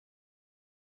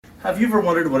Have you ever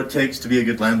wondered what it takes to be a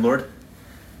good landlord?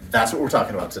 That's what we're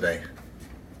talking about today.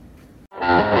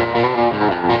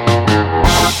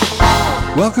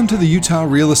 Welcome to the Utah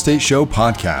Real Estate Show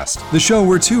podcast, the show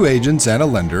where two agents and a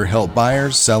lender help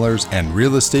buyers, sellers, and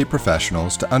real estate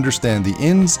professionals to understand the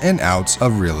ins and outs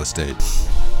of real estate.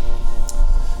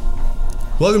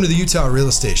 Welcome to the Utah Real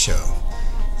Estate Show.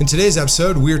 In today's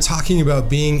episode, we are talking about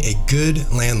being a good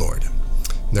landlord.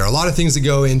 There are a lot of things that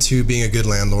go into being a good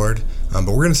landlord, but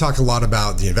we're going to talk a lot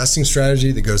about the investing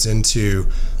strategy that goes into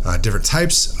different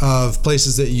types of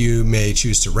places that you may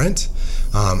choose to rent.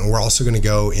 And we're also going to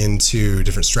go into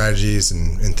different strategies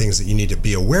and things that you need to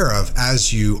be aware of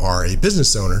as you are a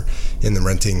business owner in the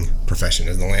renting profession,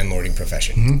 in the landlording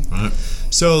profession. Mm-hmm. All right.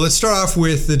 So let's start off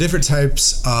with the different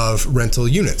types of rental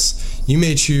units. You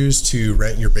may choose to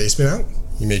rent your basement out.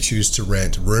 You may choose to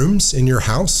rent rooms in your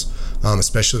house,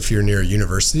 especially if you're near a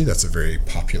university. That's a very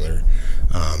popular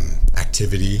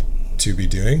activity to be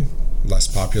doing, less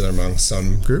popular among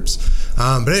some groups.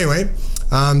 But anyway,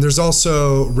 there's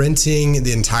also renting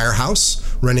the entire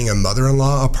house, renting a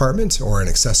mother-in-law apartment or an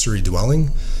accessory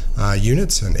dwelling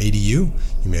unit, an ADU. You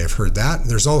may have heard that.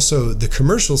 There's also the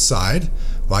commercial side.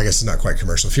 Well, I guess it's not quite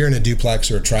commercial. If you're in a duplex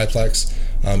or a triplex,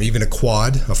 even a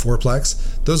quad, a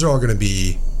fourplex, those are all going to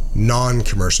be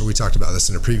non-commercial. We talked about this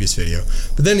in a previous video.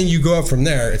 But then you go up from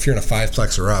there, if you're in a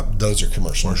fiveplex or up, those are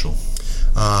commercial.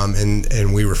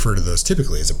 And we refer to those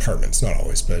typically as apartments, not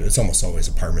always, but it's almost always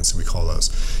apartments that we call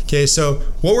those. Okay, so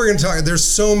what we're going to talk, there's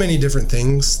so many different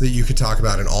things that you could talk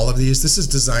about in all of these. This is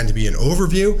designed to be an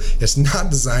overview. It's not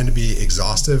designed to be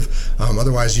exhaustive.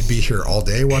 Otherwise, you'd be here all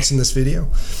day watching this video.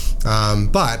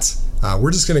 But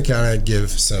we're just going to kind of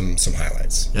give some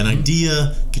highlights. An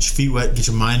idea, get your feet wet, get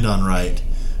your mind on right.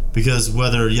 Because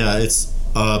whether, it's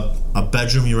a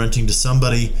bedroom you're renting to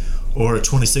somebody or a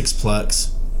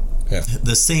 26-plex,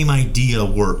 the same idea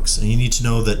works. And you need to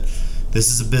know that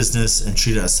this is a business and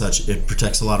treat it as such. It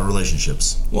protects a lot of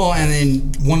relationships. Well, and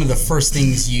then one of the first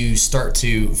things you start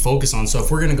to focus on, so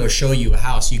if we're going to go show you a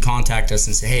house, you contact us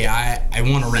and say, hey, I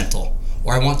want a rental,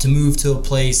 or I want to move to a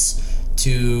place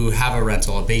to have a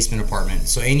rental, a basement apartment.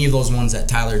 So any of those ones that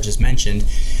Tyler just mentioned,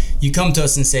 you come to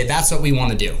us and say, that's what we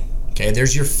want to do. Okay,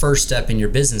 there's your first step in your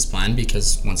business plan,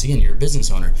 because once again, you're a business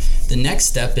owner. The next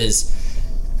step is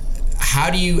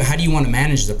how do you want to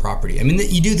manage the property? I mean,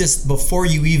 you do this before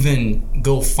you even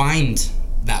go find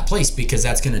that place, because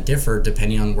that's going to differ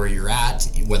depending on where you're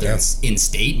at, whether it's in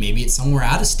state, maybe it's somewhere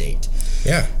out of state.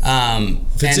 Yeah.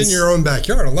 If it's in your own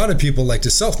backyard, a lot of people like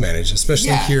to self-manage,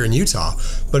 especially here in Utah.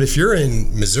 But if you're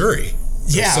in Missouri,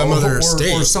 some other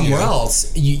state or somewhere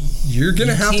else, you're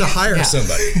gonna have to hire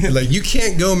somebody. Like, you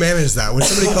can't go manage that. When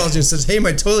somebody calls you and says, hey,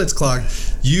 my toilet's clogged,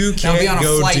 you can't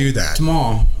go do that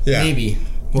tomorrow. Maybe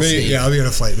we'll see. I'll be on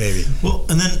a flight maybe. Well,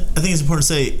 and then I think it's important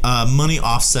to say money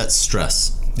offsets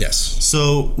stress. Yes.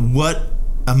 So what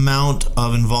amount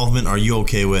of involvement are you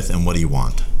okay with, and what do you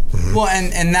want? Mm-hmm. Well,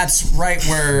 and that's right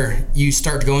where you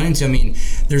start going into. I mean,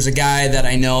 there's a guy that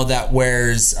I know that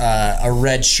wears a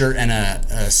red shirt and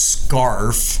a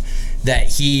scarf that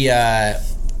he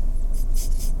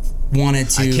wanted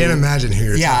to. I can't imagine who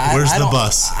you're talking. Where's the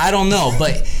bus? I don't know,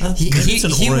 but he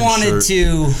wanted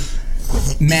to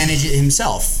manage it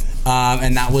himself,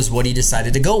 and that was what he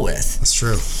decided to go with. That's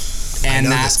true. And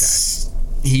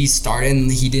he started,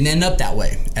 and he didn't end up that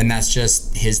way, and that's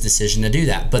just his decision to do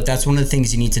that. But that's one of the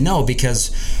things you need to know,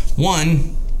 because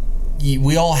one,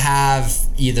 we all have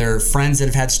either friends that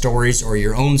have had stories or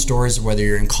your own stories, whether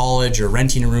you're in college or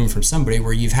renting a room from somebody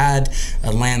where you've had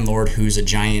a landlord who's a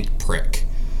giant prick.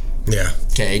 Yeah.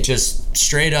 Okay, just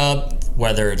straight up,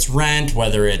 whether it's rent,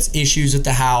 whether it's issues with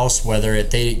the house, whether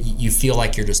you feel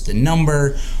like you're just a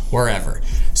number, wherever.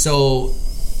 So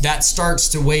that starts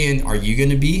to weigh in. Are you going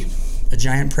to be a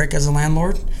giant prick as a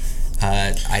landlord?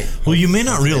 Well, you may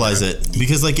not realize it,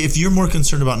 because if you're more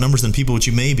concerned about numbers than people, which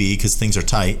you may be because things are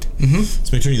tight.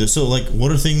 Mm-hmm. So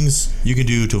what are things you can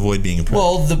do to avoid being a prick?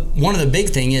 Well, one of the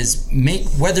big thing is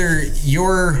whether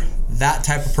you're that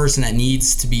type of person that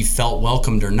needs to be felt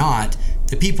welcomed or not,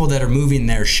 the people that are moving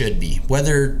there should be.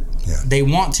 Whether they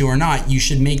want to or not, you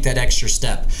should make that extra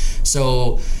step.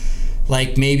 So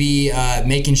maybe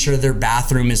making sure their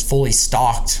bathroom is fully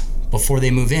stocked before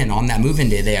they move in. On that move-in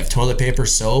day, they have toilet paper,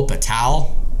 soap, a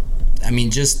towel. I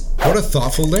mean, just... What a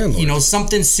thoughtful landlord.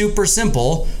 Something super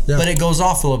simple, but it goes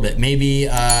off a little bit. Maybe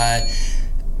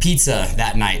pizza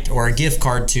that night, or a gift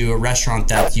card to a restaurant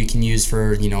that you can use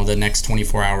for, the next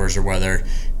 24 hours or whether.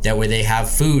 That way they have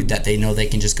food that they know they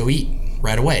can just go eat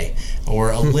right away.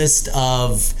 Or a list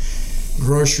of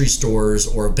grocery stores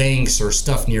or banks or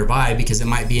stuff nearby, because it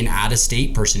might be an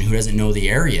out-of-state person who doesn't know the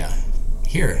area.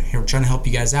 here, we're trying to help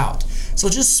you guys out. So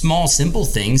just small, simple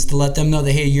things to let them know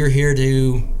that, hey, you're here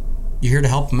to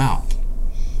help them out.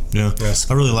 Yeah, Yes.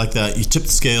 I really like that. You tip the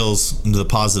scales into the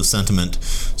positive sentiment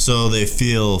so they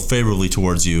feel favorably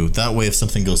towards you. That way, if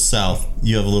something goes south,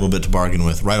 you have a little bit to bargain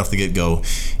with right off the get-go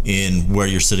in where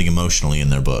you're sitting emotionally in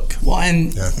their book. Well,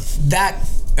 and that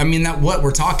what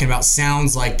we're talking about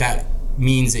sounds like that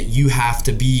means that you have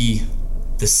to be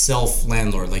the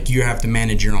self-landlord, like you have to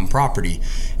manage your own property.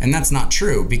 And that's not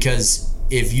true, because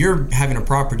if you're having a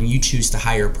property and you choose to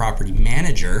hire a property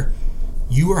manager,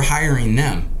 you are hiring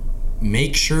them.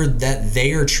 Make sure that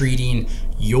they are treating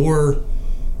your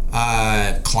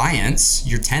clients,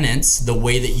 your tenants, the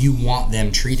way that you want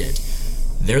them treated.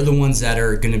 They're the ones that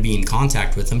are going to be in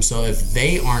contact with them. So if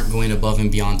they aren't going above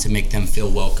and beyond to make them feel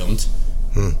welcomed,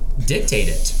 dictate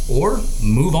it or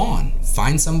move on.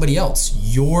 Find somebody else.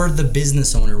 You're the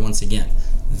business owner once again.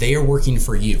 They are working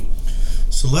for you.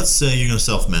 So let's say you're going to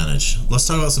self-manage. Let's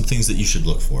talk about some things that you should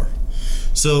look for.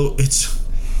 So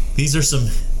these are some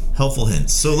helpful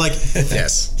hints. So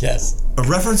Yes.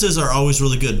 References are always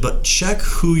really good, but check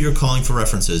who you're calling for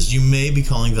references. You may be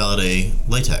calling Validé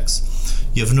Latex.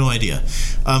 You have no idea.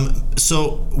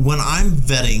 So when I'm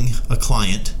vetting a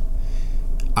client,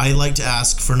 I like to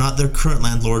ask for not their current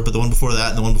landlord, but the one before that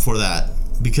and the one before that.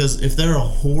 Because if they're a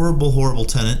horrible, horrible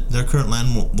tenant, their current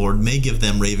landlord may give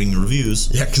them raving reviews.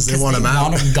 Yeah, because they want them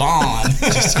out. Want them gone.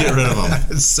 Just to get rid of them.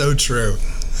 It's so true.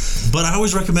 But I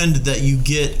always recommend that you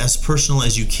get as personal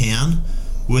as you can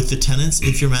with the tenants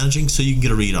if you're managing, so you can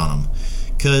get a read on them.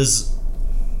 Because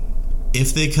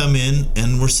if they come in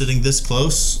and we're sitting this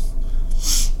close,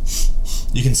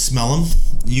 you can smell them.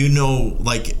 You know,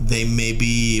 like they may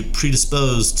be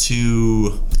predisposed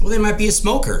to... Well, they might be a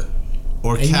smoker.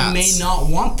 Or and cats. you may not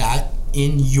want that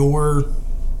in your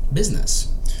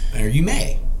business. Or you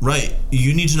may. Right.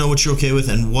 You need to know what you're okay with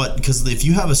and what, because if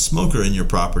you have a smoker in your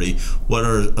property, what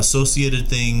are associated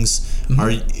things?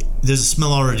 There's a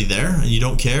smell already there and you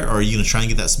don't care, or are you going to try and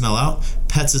get that smell out?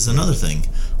 Pets is another thing.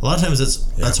 A lot of times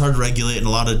that's hard to regulate, and a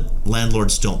lot of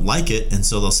landlords don't like it, and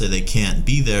so they'll say they can't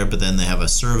be there, but then they have a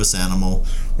service animal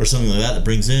or something like that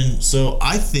brings in. So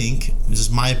I think, this is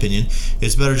my opinion,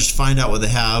 it's better just find out what they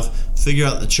have, figure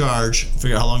out the charge,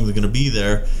 figure out how long they're going to be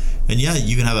there. And yeah,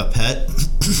 you can have a pet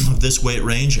of this weight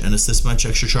range and it's this much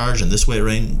extra charge, and this weight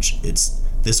range it's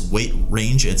this weight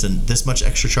range it's this much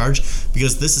extra charge,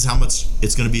 because this is how much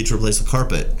it's going to be to replace the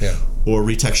carpet or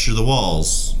retexture the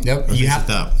walls. Yep. You have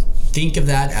to think of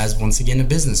that as, once again, a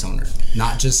business owner,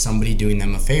 not just somebody doing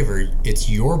them a favor. It's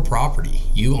your property.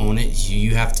 You own it.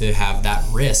 You have to have that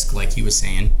risk, like he was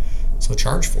saying. So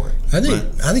charge for it.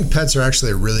 I think pets are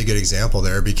actually a really good example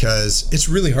there, because it's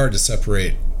really hard to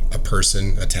separate a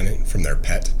person, a tenant, from their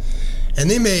pet. And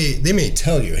they may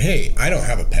tell you, hey, I don't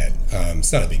have a pet.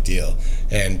 It's not a big deal.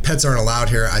 And pets aren't allowed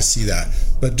here. I see that.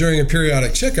 But during a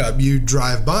periodic checkup, you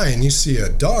drive by and you see a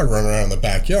dog running around in the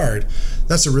backyard.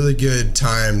 That's a really good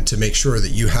time to make sure that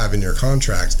you have in your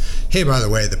contract, hey, by the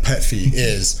way, the pet fee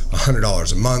is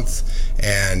 $100 a month,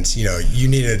 and you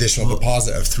need an additional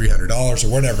deposit of $300 or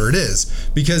whatever it is.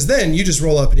 Because then you just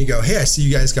roll up and you go, hey, I see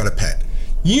you guys got a pet.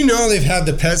 You know they've had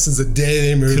the pet since the day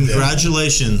they moved in.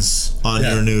 Congratulations on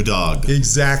your new dog.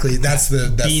 Exactly. That's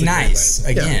Be nice.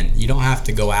 Again, you don't have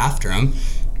to go after them.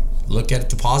 Look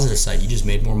at the positive side. You just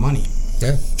made more money.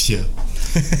 Yeah.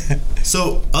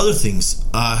 So other things,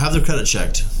 have their credit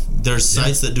checked. There's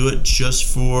sites that do it just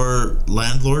for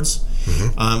landlords,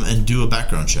 and do a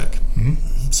background check.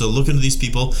 So look into these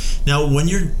people. Now, when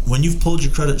you've pulled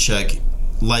your credit check,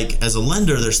 like as a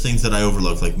lender, there's things that I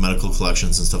overlook, like medical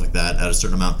collections and stuff like that at a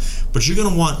certain amount. But you're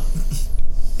gonna want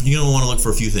to look for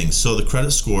a few things. So the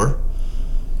credit score.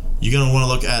 You're gonna want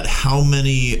to look at how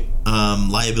many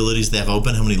liabilities they have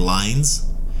open, how many lines,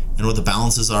 and what the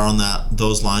balances are on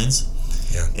those lines.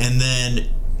 Yeah. And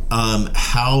then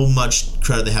how much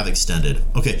credit they have extended.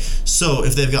 Okay, so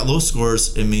if they've got low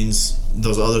scores, it means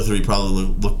those other three probably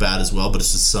look bad as well, but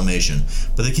it's just summation.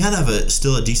 But they can have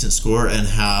still a decent score and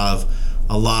have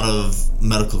a lot of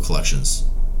medical collections.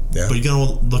 Yeah. But you're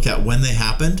going to look at when they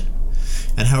happened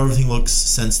and how everything looks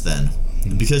since then.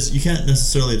 Because you can't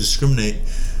necessarily discriminate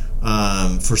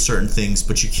for certain things,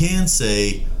 but you can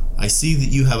say, I see that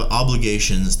you have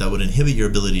obligations that would inhibit your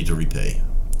ability to repay.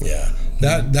 Yeah.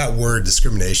 That word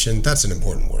discrimination, that's an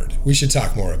important word. We should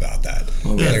talk more about that.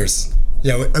 We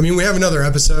have another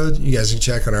episode you guys can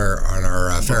check on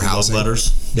our fair housing. Love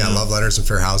letters. Yeah, love letters and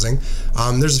fair housing.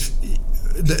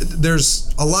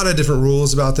 There's a lot of different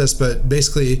rules about this, but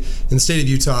basically in the state of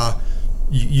Utah,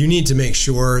 you need to make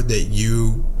sure that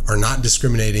you are not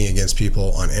discriminating against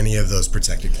people on any of those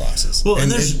protected classes. Well,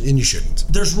 and you shouldn't.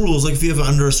 There's rules. Like if you have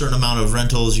under a certain amount of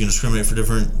rentals, you can discriminate for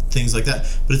different things like that.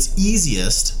 But what's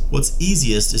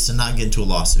easiest is to not get into a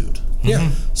lawsuit.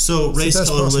 Yeah. So race,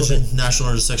 color, religion, national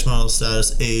origin, sexual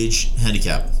status, age,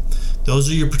 handicap. Those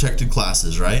are your protected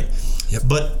classes, right? Yep.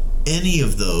 But any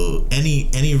of those,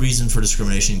 any reason for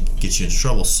discrimination gets you into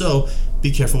trouble. So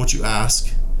be careful what you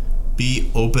ask.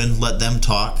 Be open. Let them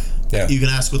talk. Yeah. You can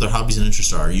ask what their hobbies and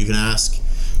interests are. You can ask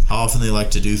how often they like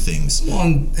to do things. Well,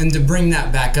 and to bring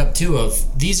that back up too,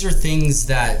 of these are things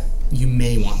that you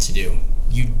may want to do.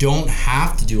 You don't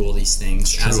have to do all these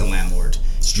things as a landlord.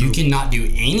 You cannot do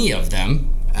any of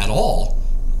them at all,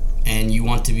 and you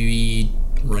want to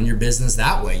run your business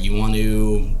that way. You want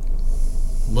to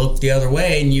look the other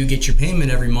way, and you get your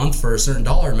payment every month for a certain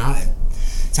dollar amount.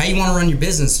 It's how you want to run your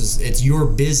business. It's your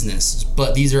business,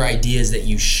 but these are ideas that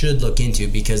you should look into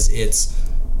because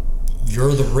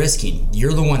you're the risking.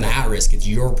 You're the one at risk. It's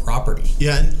your property.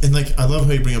 Yeah, and like I love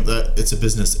how you bring up that it's a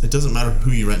business. It doesn't matter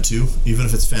who you rent to, even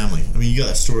if it's family. I mean, you got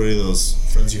that story of those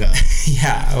friends you had.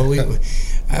 Yeah,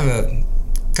 I have a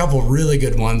couple really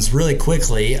good ones. Really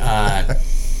quickly,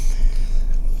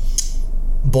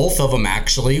 both of them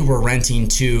actually were renting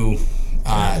to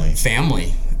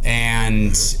family,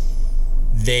 and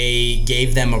they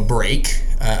gave them a break,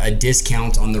 a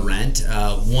discount on the rent.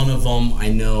 One of them I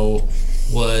know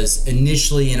was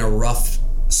initially in a rough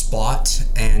spot,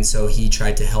 and so he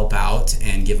tried to help out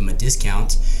and give him a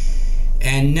discount,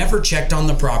 and never checked on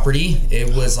the property.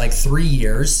 It was like 3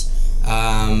 years.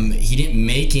 He didn't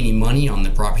make any money on the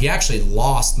property. He actually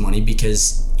lost money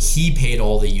because he paid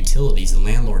all the utilities. The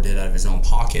landlord did out of his own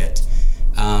pocket.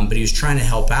 But he was trying to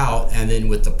help out, and then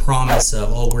with the promise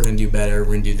of, we're going to do better,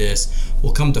 we're going to do this.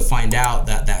 We'll come to find out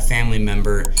that family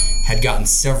member had gotten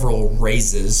several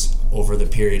raises over the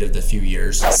period of the few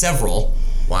years. Several.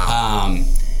 Wow.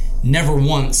 Never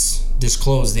once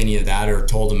disclosed any of that or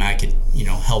told him I could,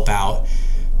 help out.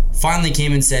 Finally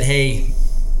came and said, hey,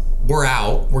 we're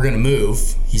out, we're going to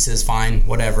move. He says, fine,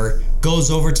 whatever.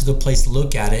 Goes over to the place to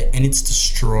look at it, and it's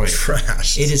destroyed.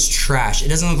 Trash. It is trash. It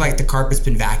doesn't look like the carpet's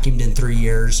been vacuumed in 3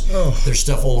 years. Oh. There's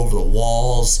stuff all over the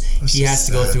walls. He has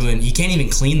to go through and he can't even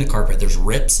clean the carpet. There's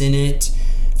rips in it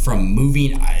from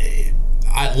moving.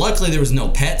 Luckily, there was no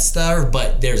pet stuff,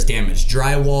 but there's damaged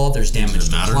drywall. There's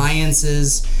damaged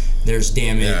appliances. There's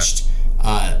damaged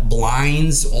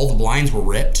blinds. All the blinds were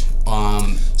ripped.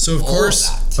 So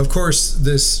of course,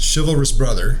 this chivalrous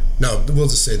brother, no, we'll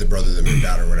just say the brother that moved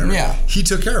out or whatever. Yeah. He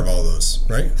took care of all those,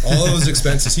 right? All of those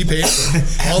expenses. He paid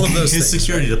for all of those His things.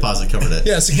 security deposit covered it.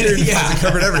 Yeah, security deposit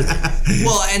covered everything.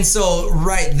 Well, and so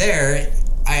right there,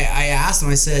 I asked him,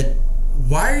 I said,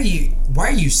 why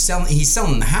are you selling? He's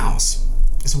selling the house.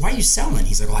 I said, why are you selling?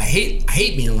 He's like, well, I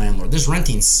hate being a landlord. This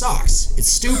renting sucks. It's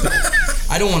stupid.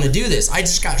 I don't want to do this. I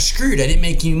just got screwed. I didn't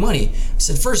make any money. I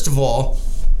said, first of all,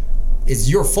 it's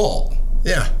your fault.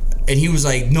 Yeah. And he was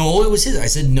like, no, it was his. I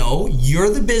said, no, you're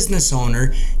the business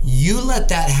owner. You let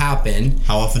that happen.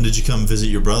 How often did you come visit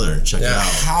your brother and check it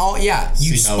out?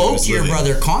 You spoke to your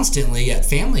brother constantly at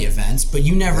family events, but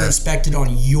you never inspected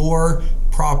on your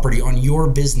property, on your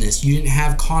business. You didn't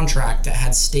have contract that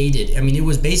had stated. I mean, it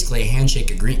was basically a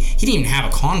handshake agreement. He didn't even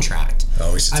have a contract.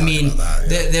 Oh, we should talk about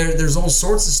that. Yeah. There's all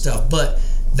sorts of stuff, but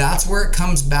that's where it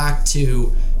comes back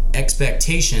to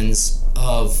expectations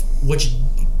of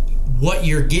what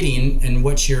you're getting and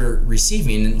what you're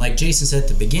receiving. And like Jason said at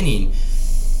the beginning,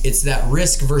 it's that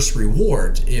risk versus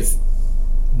reward.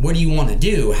 What do you want to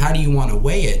do? How do you want to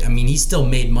weigh it? I mean, he still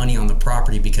made money on the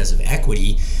property because of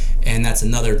equity, and that's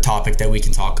another topic that we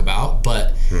can talk about.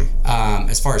 But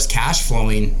as far as cash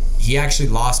flowing, he actually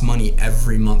lost money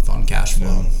every month on cash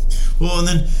flow. Yeah. Well, and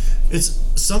then it's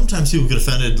sometimes people get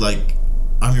offended, like,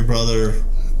 I'm your brother,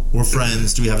 we're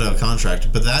friends, do we have to have a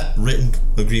contract? But that written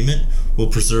agreement will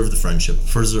preserve the friendship,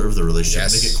 preserve the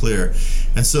relationship, make it clear.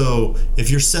 And so if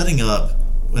you're setting up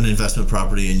an investment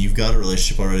property and you've got a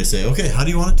relationship already, say, okay, how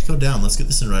do you want it to go down? Let's get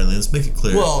this in writing. Let's make it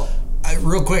clear. Well,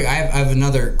 real quick, I have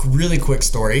another really quick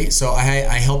story. So I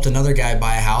helped another guy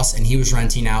buy a house, and he was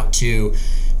renting out to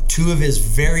two of his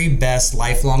very best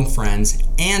lifelong friends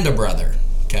and a brother,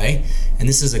 okay? And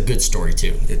this is a good story,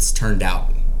 too. It's turned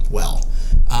out well.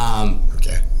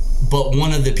 Okay. But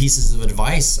one of the pieces of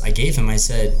advice I gave him, I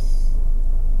said,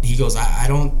 he goes, I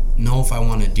don't know if I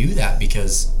want to do that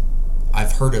because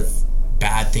I've heard of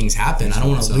bad things happen. I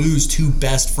don't want to lose two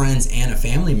best friends and a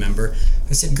family member.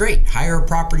 I said, great, hire a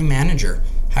property manager.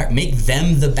 Make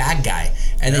them the bad guy.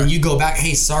 And then you go back,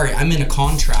 hey, sorry, I'm in a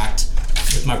contract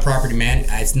with my property man.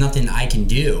 It's nothing I can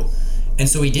do. And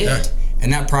so he did. Yeah.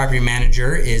 And that property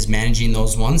manager is managing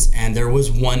those ones. And there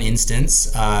was one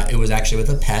instance, it was actually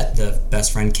with a pet. The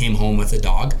best friend came home with a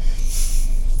dog.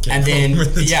 And then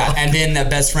the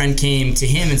best friend came to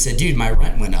him and said, dude, my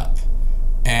rent went up.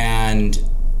 And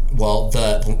well,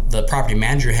 the property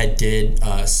manager did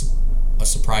a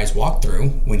surprise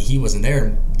walkthrough when he wasn't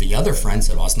there. The other friend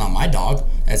said, well, it's not my dog,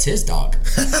 that's his dog.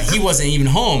 He wasn't even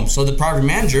home, so the property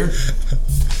manager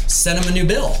sent him a new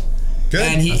bill. Good.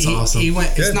 And That's awesome. He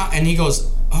went, Good. it's not, and he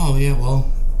goes, oh yeah,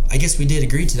 well, I guess we did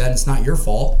agree to that. It's not your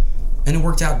fault, and it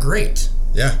worked out great.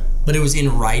 Yeah. But it was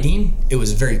in writing. It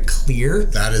was very clear.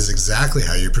 That is exactly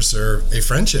how you preserve a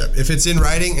friendship. If it's in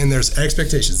writing and there's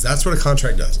expectations, that's what a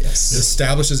contract does. Yes. It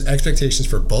establishes expectations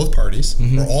for both parties,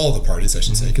 or all of the parties, I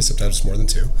should say, because sometimes it's more than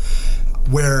two,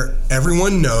 where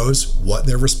everyone knows what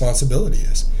their responsibility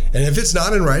is. And if it's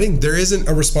not in writing, there isn't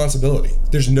a responsibility.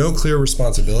 There's no clear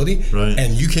responsibility. Right.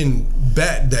 And you can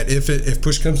bet that if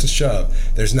push comes to shove,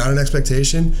 there's not an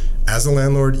expectation, as a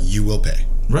landlord, you will pay.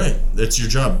 Right. That's your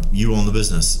job. You own the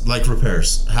business. Like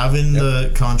repairs. Having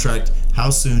the contract, how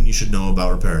soon you should know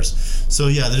about repairs. So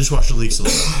yeah, the dishwasher leaks a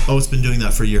little. Oh, it's been doing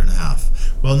that for a year and a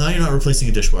half. Well, now you're not replacing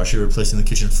a dishwasher, you're replacing the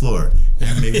kitchen floor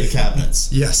and maybe the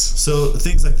cabinets. Yes. So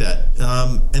things like that.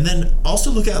 And then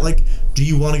also look at, like, do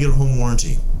you want to get a home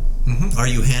warranty? Mm-hmm. Are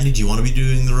you handy? Do you want to be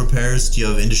doing the repairs? Do you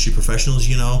have industry professionals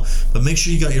you know? But make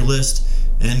sure you got your list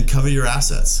and cover your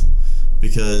assets.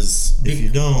 Because if you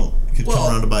don't, it could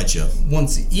come around to bite you.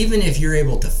 Even if you're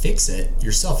able to fix it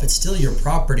yourself, it's still your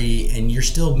property and you're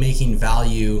still making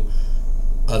value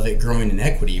of it growing in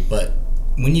equity. But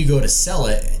when you go to sell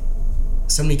it,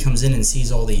 somebody comes in and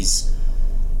sees all these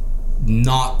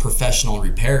not professional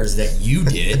repairs that you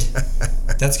did,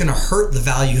 that's going to hurt the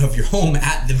value of your home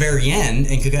at the very end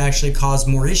and could actually cause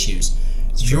more issues.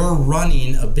 You're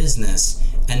running a business.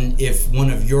 And if one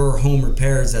of your home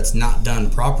repairs that's not done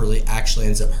properly actually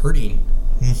ends up hurting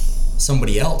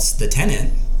somebody else, the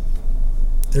tenant,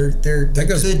 there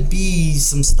could be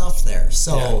some stuff there.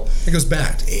 So it goes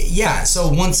bad. Yeah. So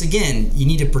once again, you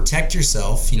need to protect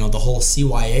yourself. You know, the whole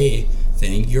CYA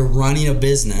thing. You're running a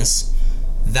business.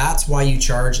 That's why you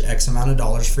charge X amount of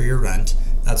dollars for your rent.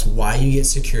 That's why you get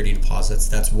security deposits.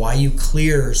 That's why you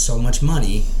clear so much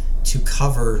money to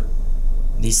cover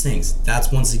these things.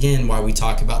 That's once again why we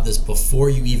talk about this before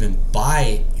you even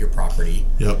buy your property.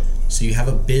 Yep. So you have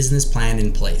a business plan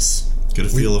in place. Get a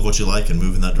feel of what you like and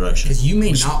move in that direction. Because you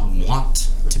may not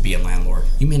want to be a landlord.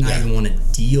 You may not even want to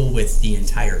deal with the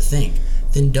entire thing.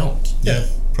 Then don't. Yeah.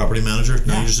 Property manager.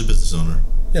 Now you're just a business owner.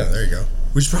 Yeah, there you go.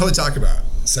 We should probably talk about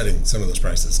setting some of those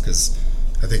prices, because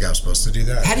I think I'm supposed to do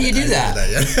that. How do you do that? I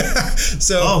didn't do that yet.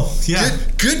 So,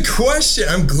 good question.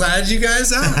 I'm glad you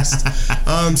guys asked.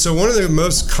 So one of the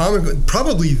most common,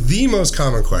 probably the most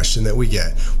common question that we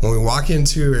get when we walk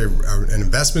into an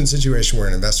investment situation where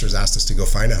an investor has asked us to go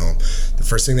find a home, the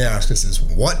first thing they ask us is,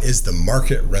 what is the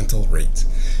market rental rate?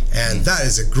 And that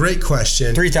is a great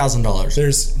question. $3,000.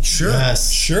 There's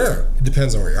sure. It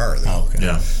depends on where you are, though. Oh, okay.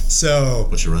 Yeah. So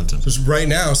what you're renting? Just right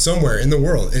now, somewhere in the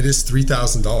world, it is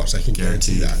 $3,000. I can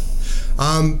guarantee that.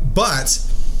 But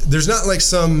there's not like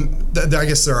I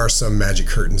guess there are some magic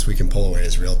curtains we can pull away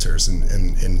as realtors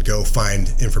and go find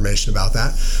information about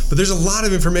that. But there's a lot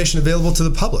of information available to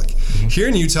the public. Mm-hmm. Here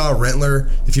in Utah,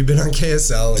 Rentler, if you've been on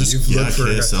KSL and you've looked for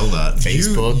KSL that.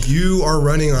 Facebook, you are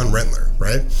running on Rentler,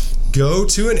 right? Go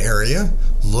to an area,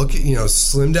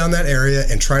 slim down that area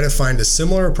and try to find a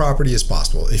similar property as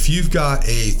possible. If you've got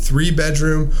a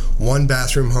 3-bedroom,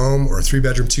 1-bathroom home, or a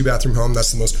 3-bedroom, 2-bathroom home,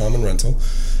 that's the most common rental.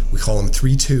 We call them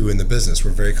 3-2 in the business.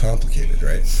 We're very complicated,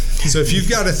 right? So if you've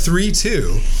got a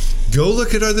 3-2, go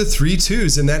look at other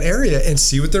 3-2s in that area and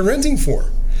see what they're renting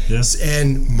for. Yes.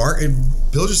 And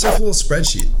build yourself a little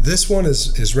spreadsheet. This one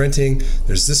is renting.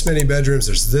 There's this many bedrooms.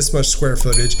 There's this much square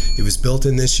footage. It was built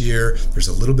in this year. There's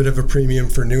a little bit of a premium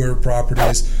for newer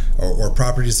properties or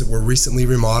properties that were recently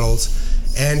remodeled,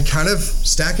 and kind of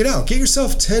stack it out. Get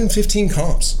yourself 10, 15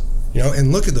 comps,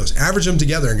 and look at those. Average them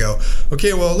together and go,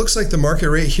 okay, well, it looks like the market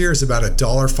rate here is about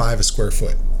 $1.05 a square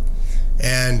foot.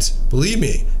 And believe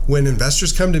me, when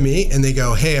investors come to me and they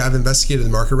go, hey, I've investigated the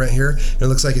market rent here, and it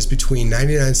looks like it's between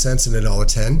 99 cents and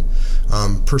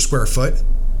 $1.10 per square foot,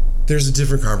 there's a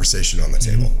different conversation on the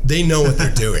table. Mm-hmm. They know what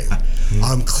they're doing.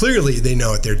 Clearly, they know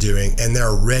what they're doing, and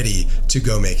they're ready to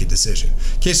go make a decision.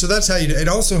 Okay, so that's how you do it. It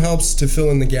also helps to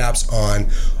fill in the gaps on,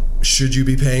 should you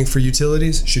be paying for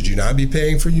utilities? Should you not be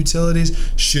paying for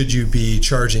utilities? Should you be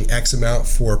charging X amount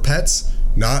for pets?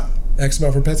 Not X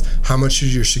amount for pets. How much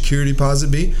should your security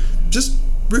deposit be? Just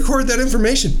record that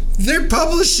information. They're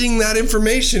publishing that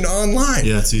information online.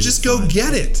 Yeah, it's easy. Just go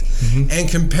get it and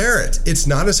compare it. It's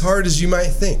not as hard as you might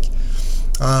think.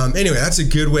 Anyway, that's a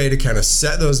good way to kind of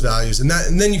set those values, and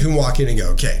then you can walk in and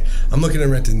go, okay, I'm looking at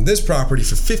renting this property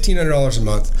for $1,500 a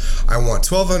month. I want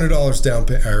 $1,200 down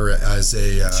as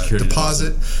a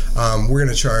deposit. We're going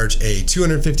to charge a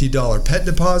 $250 pet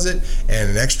deposit and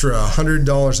an extra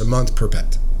 $100 a month per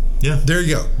pet. Yeah. There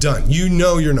you go. Done. You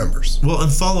know your numbers. Well,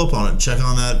 and follow up on it. Check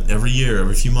on that every year,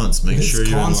 every few months. Make sure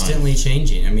you're constantly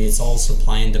changing. I mean, it's all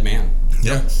supply and demand.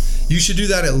 Yeah. You should do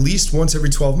that at least once every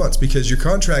 12 months because your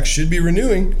contract should be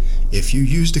renewing if you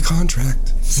used a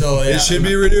contract. So it should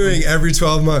be renewing every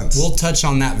 12 months. We'll touch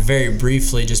on that very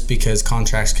briefly just because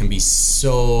contracts can be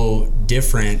so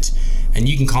different, and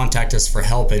you can contact us for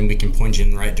help and we can point you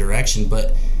in the right direction.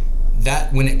 But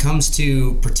that when it comes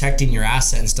to protecting your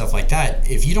asset and stuff like that,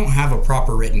 if you don't have a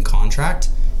proper written contract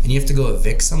and you have to go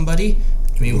evict somebody,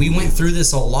 I mean, we went through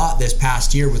this a lot this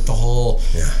past year with the whole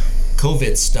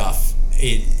COVID stuff.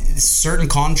 Certain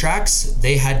contracts,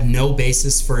 they had no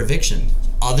basis for eviction.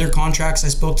 Other contracts I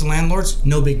spoke to landlords,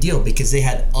 no big deal because they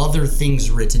had other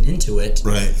things written into it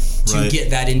to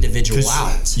get that individual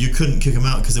out. You couldn't kick them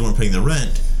out because they weren't paying the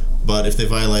rent. But if they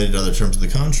violated other terms of the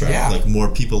contract, like more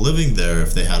people living there,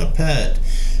 if they had a pet,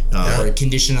 or a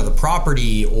condition of the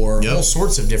property, or all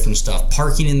sorts of different stuff,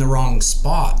 parking in the wrong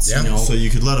spots, you know. So you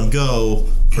could let them go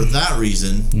for that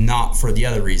reason, not for the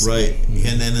other reason, right? Mm-hmm.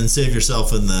 And then save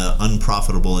yourself in the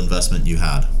unprofitable investment you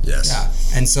had. Yes. Yeah.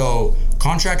 And so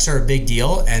contracts are a big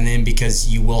deal, and then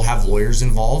because you will have lawyers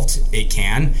involved,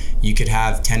 you could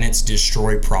have tenants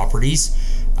destroy properties.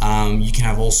 You can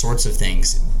have all sorts of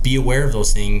things. Be aware of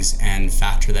those things and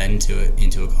factor that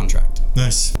into a contract.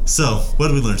 Nice. So, what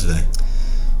did we learn today?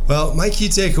 Well, my key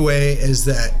takeaway is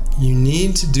that you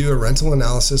need to do a rental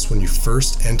analysis when you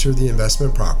first enter the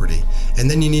investment property, and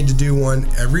then you need to do one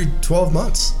every 12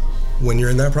 months when you're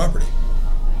in that property.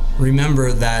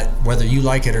 Remember that whether you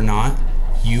like it or not,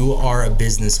 you are a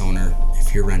business owner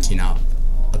if you're renting out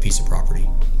a piece of property.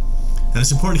 And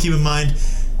it's important to keep in mind,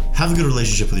 have a good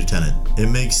relationship with your tenant. It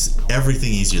makes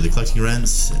everything easier. They're collecting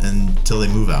rents until they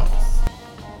move out.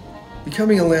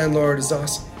 Becoming a landlord is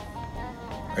awesome.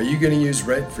 Are you going to use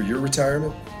rent for your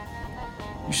retirement?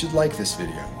 You should like this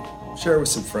video, share it with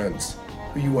some friends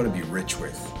who you want to be rich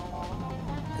with,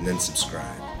 and then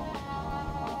subscribe.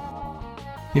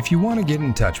 If you want to get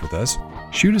in touch with us,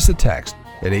 shoot us a text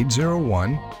at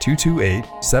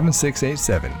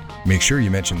 801-228-7687. Make sure you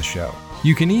mention the show.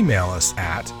 You can email us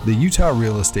at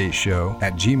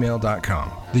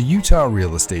theutahrealestateshow@gmail.com. The Utah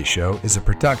Real Estate Show is a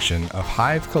production of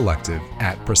Hive Collective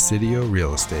at Presidio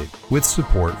Real Estate with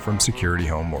support from Security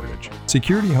Home Mortgage.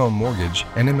 Security Home Mortgage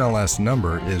NMLS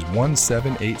number is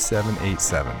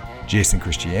 178787. Jason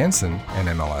Christiansen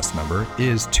NMLS number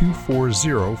is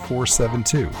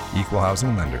 240472. Equal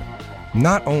housing lender.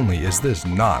 Not only is this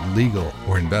not legal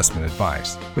or investment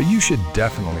advice, but you should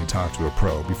definitely talk to a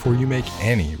pro before you make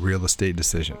any real estate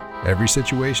decision. Every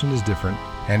situation is different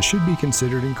and should be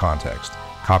considered in context.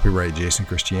 Copyright Jason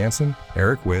Christiansen,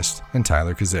 Eric Wist, and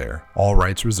Tyler Kazare. All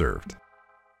rights reserved.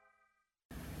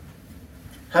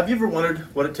 Have you ever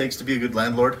wondered what it takes to be a good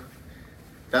landlord?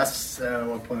 That's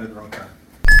one point at the wrong time.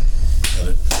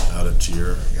 Add it to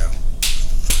your...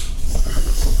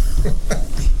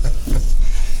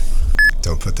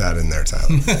 Don't put that in there,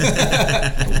 Tyler.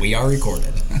 We are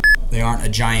recorded. They aren't a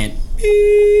giant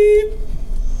beep.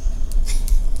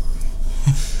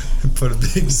 Put a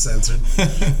big censored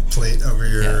plate over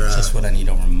your... just what I need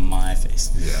over my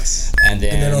face. Yes. And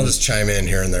then I'll just chime in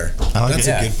here and there. That's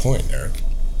a good point, Eric.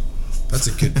 That's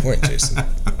a good point, Jason.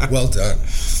 Well done.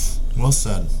 Well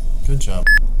said. Good job.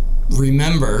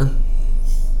 Remember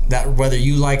that whether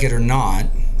you like it or not...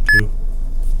 2,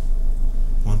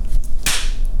 1...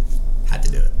 Had to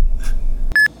do it.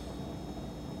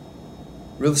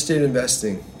 Real estate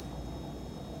investing